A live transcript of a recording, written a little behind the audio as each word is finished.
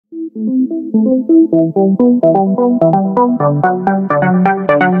This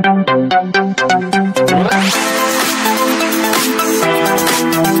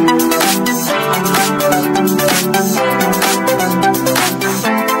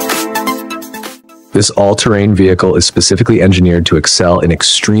all-terrain vehicle is specifically engineered to excel in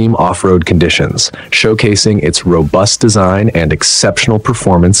extreme off-road conditions, showcasing its robust design and exceptional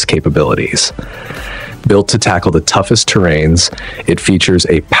performance capabilities. Built to tackle the toughest terrains, it features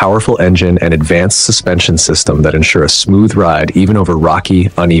a powerful engine and advanced suspension system that ensure a smooth ride even over rocky,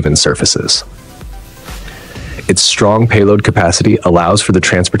 uneven surfaces. Its strong payload capacity allows for the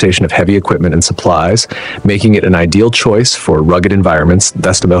transportation of heavy equipment and supplies, making it an ideal choice for rugged environments,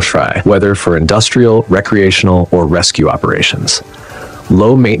 whether for industrial, recreational, or rescue operations.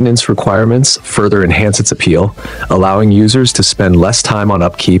 Low maintenance requirements further enhance its appeal, allowing users to spend less time on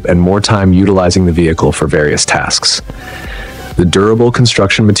upkeep and more time utilizing the vehicle for various tasks. The durable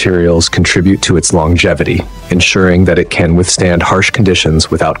construction materials contribute to its longevity, ensuring that it can withstand harsh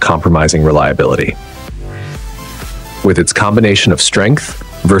conditions without compromising reliability. With its combination of strength,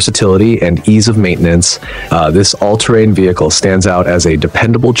 versatility, and ease of maintenance, this all-terrain vehicle stands out as a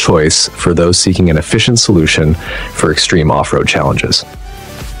dependable choice for those seeking an efficient solution for extreme off-road challenges.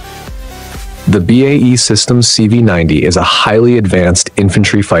 The BAE System CV90 is a highly advanced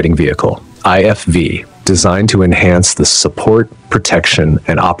infantry fighting vehicle, IFV, designed to enhance the support, protection,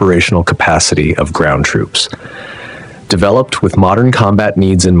 and operational capacity of ground troops. Developed with modern combat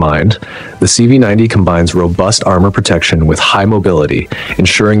needs in mind, the CV90 combines robust armor protection with high mobility,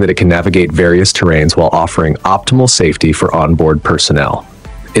 ensuring that it can navigate various terrains while offering optimal safety for onboard personnel.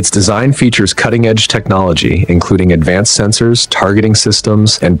 Its design features cutting-edge technology, including advanced sensors, targeting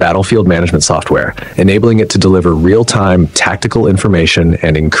systems, and battlefield management software, enabling it to deliver real-time tactical information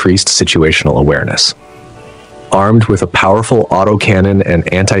and increased situational awareness. Armed with a powerful autocannon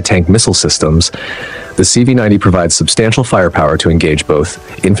and anti-tank missile systems, the CV90 provides substantial firepower to engage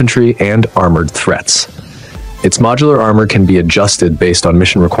both infantry and armored threats. Its modular armor can be adjusted based on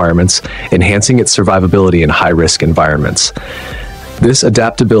mission requirements, enhancing its survivability in high-risk environments. This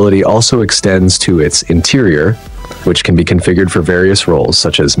adaptability also extends to its interior, which can be configured for various roles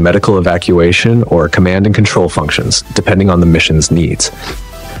such as medical evacuation or command and control functions, depending on the mission's needs.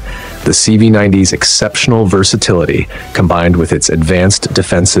 The CV90's exceptional versatility, combined with its advanced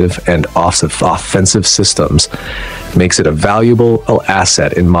defensive and offensive systems, makes it a valuable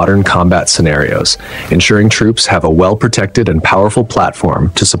asset in modern combat scenarios, ensuring troops have a well-protected and powerful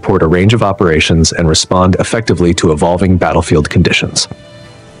platform to support a range of operations and respond effectively to evolving battlefield conditions.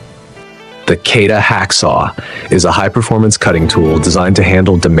 The KADA hacksaw is a high-performance cutting tool designed to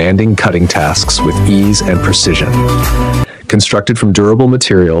handle demanding cutting tasks with ease and precision. Constructed from durable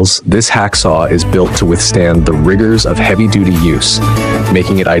materials, this hacksaw is built to withstand the rigors of heavy-duty use,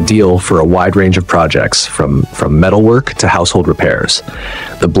 making it ideal for a wide range of projects, from metalwork to household repairs.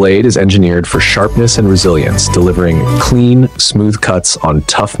 The blade is engineered for sharpness and resilience, delivering clean, smooth cuts on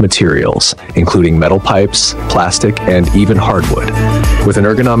tough materials, including metal pipes, plastic, and even hardwood. With an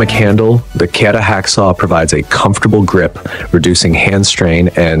ergonomic handle, the KADA hacksaw provides a comfortable grip, reducing hand strain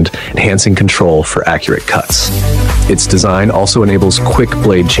and enhancing control for accurate cuts. Its design also enables quick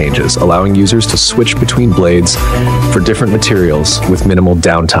blade changes, allowing users to switch between blades for different materials with minimal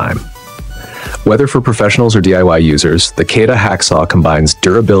downtime. Whether for professionals or DIY users, the KADA hacksaw combines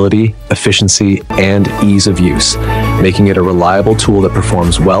durability, efficiency, and ease of use, making it a reliable tool that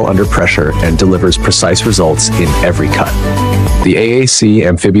performs well under pressure and delivers precise results in every cut. The AAC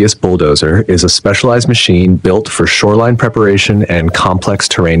amphibious bulldozer is a specialized machine built for shoreline preparation and complex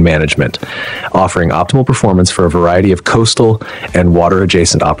terrain management, offering optimal performance for a variety of coastal and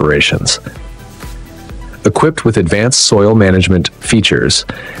water-adjacent operations. Equipped with advanced soil management features,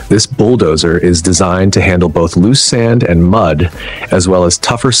 this bulldozer is designed to handle both loose sand and mud, as well as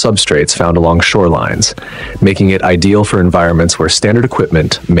tougher substrates found along shorelines, making it ideal for environments where standard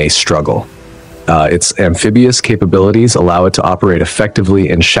equipment may struggle. Its amphibious capabilities allow it to operate effectively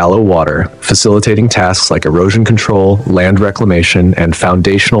in shallow water, facilitating tasks like erosion control, land reclamation, and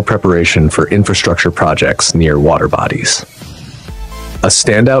foundational preparation for infrastructure projects near water bodies. A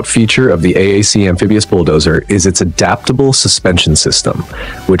standout feature of the AAC amphibious bulldozer is its adaptable suspension system,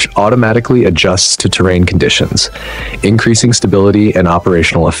 which automatically adjusts to terrain conditions, increasing stability and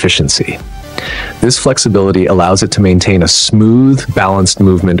operational efficiency. This flexibility allows it to maintain a smooth, balanced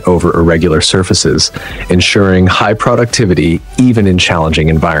movement over irregular surfaces, ensuring high productivity even in challenging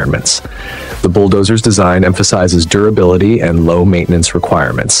environments. The bulldozer's design emphasizes durability and low maintenance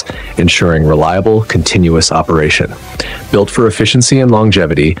requirements, ensuring reliable, continuous operation. Built for efficiency and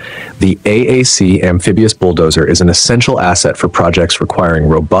longevity, the AAC amphibious bulldozer is an essential asset for projects requiring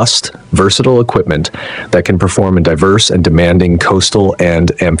robust, versatile equipment that can perform in diverse and demanding coastal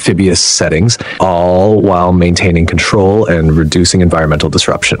and amphibious settings, all while maintaining control and reducing environmental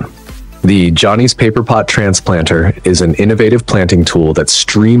disruption. The Johnny's Paper Pot Transplanter is an innovative planting tool that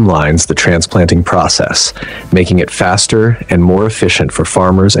streamlines the transplanting process, making it faster and more efficient for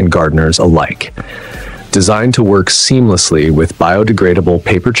farmers and gardeners alike. Designed to work seamlessly with biodegradable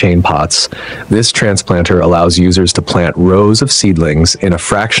paper chain pots, this transplanter allows users to plant rows of seedlings in a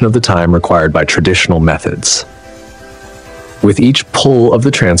fraction of the time required by traditional methods. With each pull of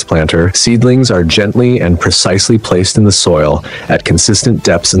the transplanter, seedlings are gently and precisely placed in the soil at consistent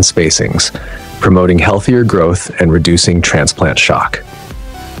depths and spacings, promoting healthier growth and reducing transplant shock.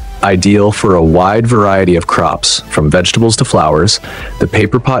 Ideal for a wide variety of crops, from vegetables to flowers, the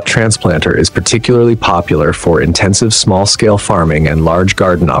paper pot transplanter is particularly popular for intensive small-scale farming and large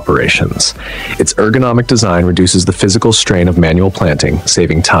garden operations. Its ergonomic design reduces the physical strain of manual planting,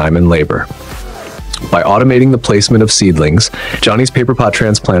 saving time and labor. By automating the placement of seedlings, Johnny's Paper Pot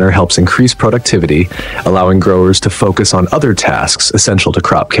Transplanter helps increase productivity, allowing growers to focus on other tasks essential to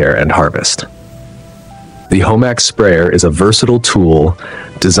crop care and harvest. The Makita Sprayer is a versatile tool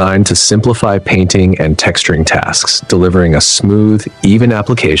designed to simplify painting and texturing tasks, delivering a smooth, even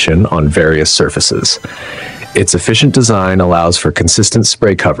application on various surfaces. Its efficient design allows for consistent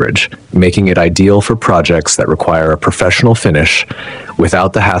spray coverage, making it ideal for projects that require a professional finish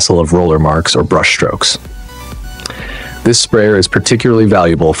without the hassle of roller marks or brush strokes. This sprayer is particularly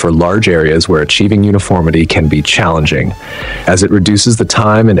valuable for large areas where achieving uniformity can be challenging, as it reduces the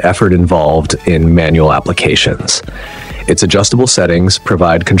time and effort involved in manual applications. Its adjustable settings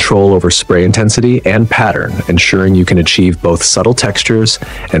provide control over spray intensity and pattern, ensuring you can achieve both subtle textures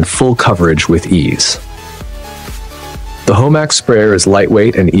and full coverage with ease. The Makita Sprayer is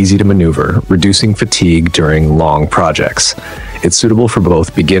lightweight and easy to maneuver, reducing fatigue during long projects. It's suitable for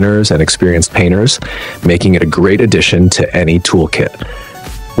both beginners and experienced painters, making it a great addition to any toolkit.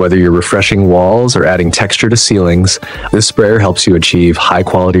 Whether you're refreshing walls or adding texture to ceilings, this sprayer helps you achieve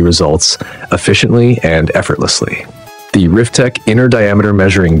high-quality results efficiently and effortlessly. The RiftTech Inner Diameter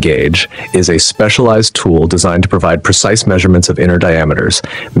Measuring Gauge is a specialized tool designed to provide precise measurements of inner diameters,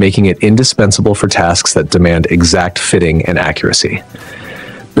 making it indispensable for tasks that demand exact fitting and accuracy.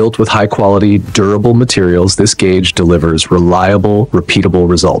 Built with high-quality, durable materials, this gauge delivers reliable, repeatable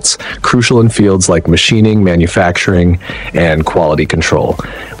results, crucial in fields like machining, manufacturing, and quality control,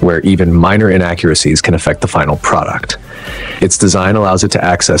 where even minor inaccuracies can affect the final product. Its design allows it to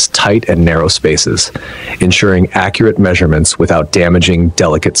access tight and narrow spaces, ensuring accurate measurements without damaging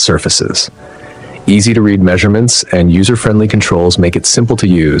delicate surfaces. Easy-to-read measurements and user-friendly controls make it simple to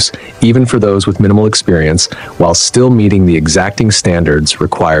use, even for those with minimal experience, while still meeting the exacting standards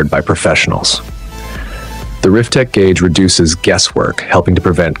required by professionals. The RiftTech gauge reduces guesswork, helping to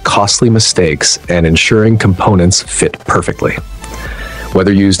prevent costly mistakes and ensuring components fit perfectly.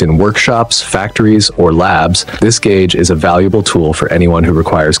 Whether used in workshops, factories, or labs, this gauge is a valuable tool for anyone who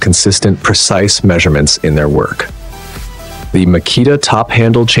requires consistent, precise measurements in their work. The Makita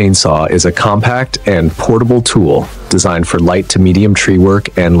top-handle chainsaw is a compact and portable tool designed for light to medium tree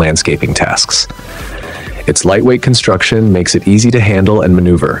work and landscaping tasks. Its lightweight construction makes it easy to handle and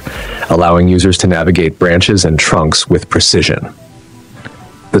maneuver, allowing users to navigate branches and trunks with precision.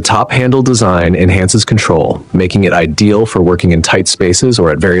 The top handle design enhances control, making it ideal for working in tight spaces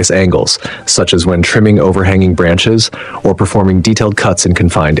or at various angles, such as when trimming overhanging branches or performing detailed cuts in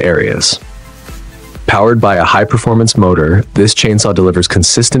confined areas. Powered by a high-performance motor, this chainsaw delivers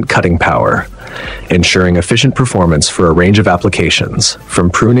consistent cutting power, ensuring efficient performance for a range of applications, from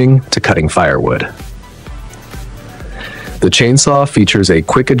pruning to cutting firewood. The chainsaw features a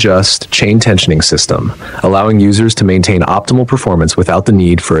quick-adjust chain tensioning system, allowing users to maintain optimal performance without the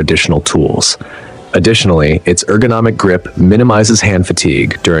need for additional tools. Additionally, its ergonomic grip minimizes hand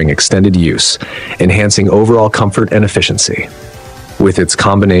fatigue during extended use, enhancing overall comfort and efficiency. With its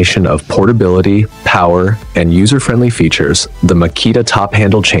combination of portability, power, and user-friendly features, the Makita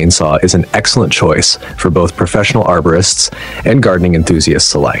top-handle chainsaw is an excellent choice for both professional arborists and gardening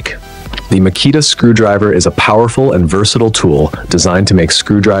enthusiasts alike. The Makita Screwdriver is a powerful and versatile tool designed to make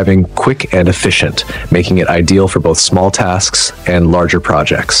screwdriving quick and efficient, making it ideal for both small tasks and larger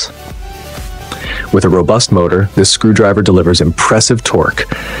projects. With a robust motor, this screwdriver delivers impressive torque,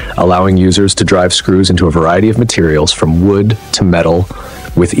 allowing users to drive screws into a variety of materials from wood to metal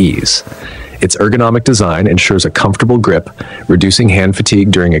with ease. Its ergonomic design ensures a comfortable grip, reducing hand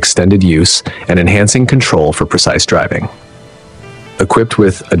fatigue during extended use and enhancing control for precise driving. Equipped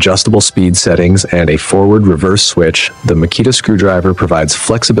with adjustable speed settings and a forward-reverse switch, the Makita Screwdriver provides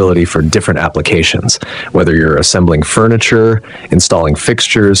flexibility for different applications, whether you're assembling furniture, installing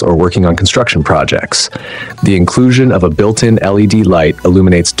fixtures, or working on construction projects. The inclusion of a built-in LED light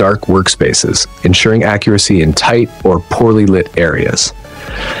illuminates dark workspaces, ensuring accuracy in tight or poorly lit areas.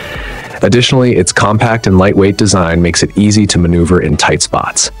 Additionally, its compact and lightweight design makes it easy to maneuver in tight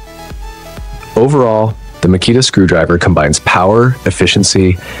spots. Overall, the Makita Screwdriver combines power,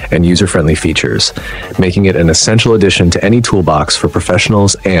 efficiency, and user-friendly features, making it an essential addition to any toolbox for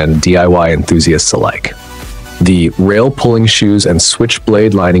professionals and DIY enthusiasts alike. The rail pulling shoes and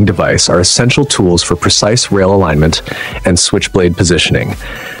switchblade lining device are essential tools for precise rail alignment and switchblade positioning,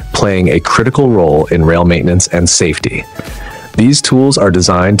 playing a critical role in rail maintenance and safety. These tools are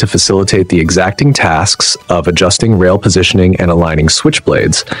designed to facilitate the exacting tasks of adjusting rail positioning and aligning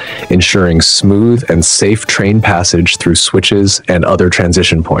switchblades, ensuring smooth and safe train passage through switches and other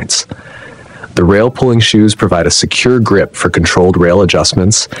transition points. The rail pulling shoes provide a secure grip for controlled rail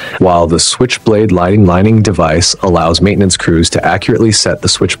adjustments, while the switchblade lining device allows maintenance crews to accurately set the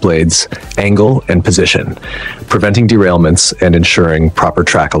switchblade's angle and position, preventing derailments and ensuring proper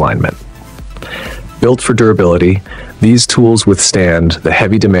track alignment. Built for durability, these tools withstand the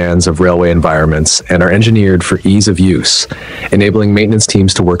heavy demands of railway environments and are engineered for ease of use, enabling maintenance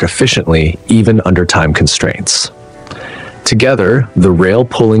teams to work efficiently even under time constraints. Together, the rail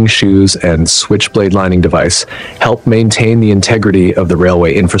pulling shoes and switchblade lining device help maintain the integrity of the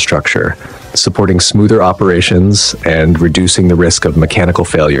railway infrastructure, supporting smoother operations and reducing the risk of mechanical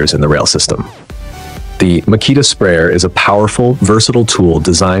failures in the rail system. The Makita Sprayer is a powerful, versatile tool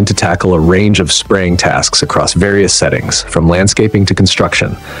designed to tackle a range of spraying tasks across various settings, from landscaping to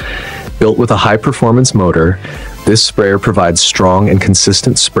construction. Built with a high-performance motor, this sprayer provides strong and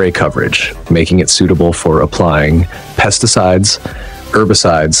consistent spray coverage, making it suitable for applying pesticides,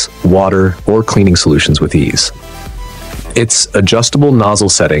 herbicides, water, or cleaning solutions with ease. Its adjustable nozzle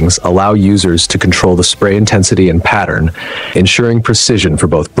settings allow users to control the spray intensity and pattern, ensuring precision for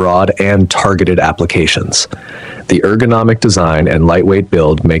both broad and targeted applications. The ergonomic design and lightweight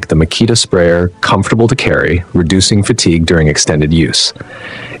build make the Makita Sprayer comfortable to carry, reducing fatigue during extended use.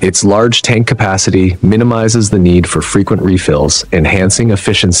 Its large tank capacity minimizes the need for frequent refills, enhancing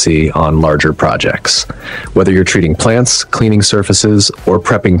efficiency on larger projects. Whether you're treating plants, cleaning surfaces, or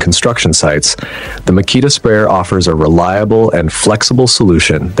prepping construction sites, the Makita Sprayer offers a reliable and flexible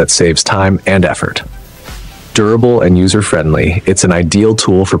solution that saves time and effort. Durable and user-friendly, it's an ideal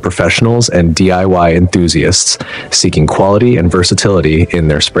tool for professionals and DIY enthusiasts seeking quality and versatility in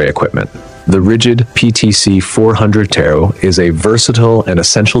their spray equipment. The rigid PTC 400 Tero is a versatile and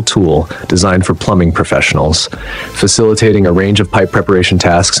essential tool designed for plumbing professionals, facilitating a range of pipe preparation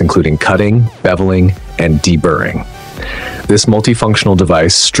tasks including cutting, beveling, and deburring. This multifunctional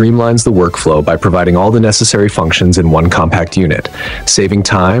device streamlines the workflow by providing all the necessary functions in one compact unit, saving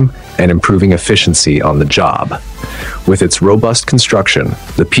time and improving efficiency on the job. With its robust construction,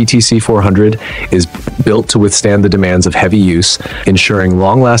 the PTC 400 is built to withstand the demands of heavy use, ensuring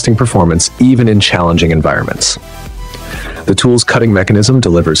long-lasting performance even in challenging environments. The tool's cutting mechanism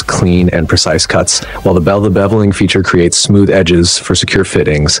delivers clean and precise cuts, while the beveling feature creates smooth edges for secure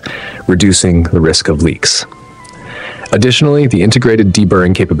fittings, reducing the risk of leaks. Additionally, the integrated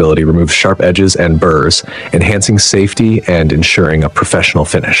deburring capability removes sharp edges and burrs, enhancing safety and ensuring a professional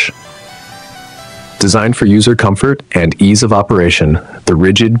finish. Designed for user comfort and ease of operation, the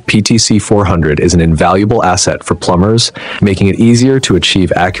rigid PTC 400 is an invaluable asset for plumbers, making it easier to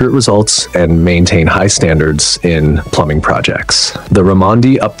achieve accurate results and maintain high standards in plumbing projects. The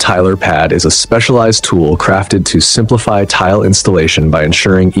Randi Uptier Pad is a specialized tool crafted to simplify tile installation by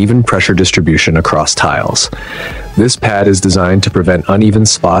ensuring even pressure distribution across tiles. This pad is designed to prevent uneven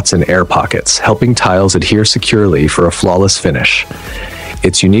spots and air pockets, helping tiles adhere securely for a flawless finish.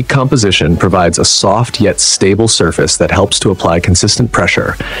 Its unique composition provides a soft yet stable surface that helps to apply consistent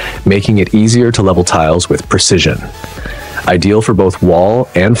pressure, making it easier to level tiles with precision. Ideal for both wall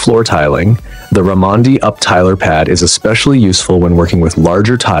and floor tiling, the Randi Uptier Pad is especially useful when working with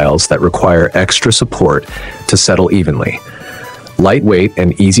larger tiles that require extra support to settle evenly. Lightweight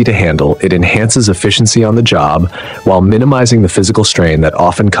and easy to handle, it enhances efficiency on the job while minimizing the physical strain that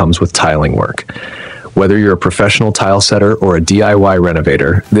often comes with tiling work. Whether you're a professional tile setter or a DIY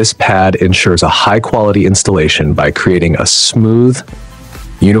renovator, this pad ensures a high-quality installation by creating a smooth,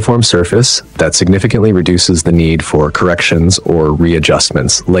 uniform surface that significantly reduces the need for corrections or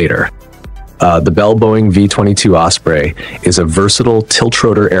readjustments later. The Bell Boeing V22 Osprey is a versatile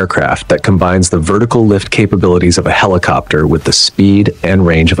tilt-rotor aircraft that combines the vertical lift capabilities of a helicopter with the speed and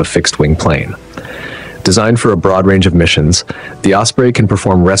range of a fixed-wing plane. Designed for a broad range of missions, the Osprey can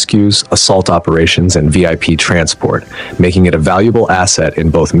perform rescues, assault operations, and VIP transport, making it a valuable asset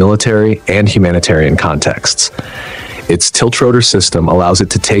in both military and humanitarian contexts. Its tilt-rotor system allows it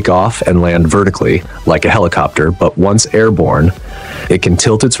to take off and land vertically, like a helicopter, but once airborne, it can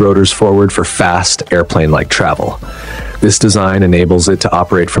tilt its rotors forward for fast, airplane-like travel. This design enables it to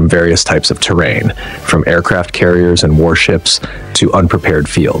operate from various types of terrain, from aircraft carriers and warships to unprepared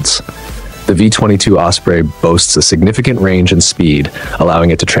fields. The V22 Osprey boasts a significant range and speed, allowing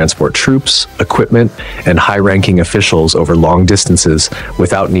it to transport troops, equipment, and high-ranking officials over long distances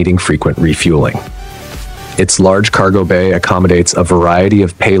without needing frequent refueling. Its large cargo bay accommodates a variety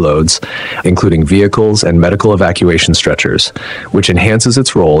of payloads, including vehicles and medical evacuation stretchers, which enhances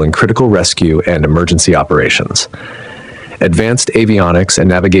its role in critical rescue and emergency operations. Advanced avionics and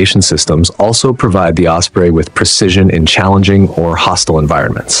navigation systems also provide the Osprey with precision in challenging or hostile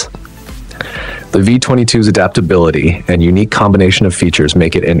environments. The V22's adaptability and unique combination of features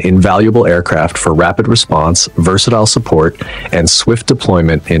make it an invaluable aircraft for rapid response, versatile support, and swift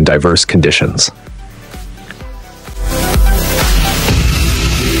deployment in diverse conditions.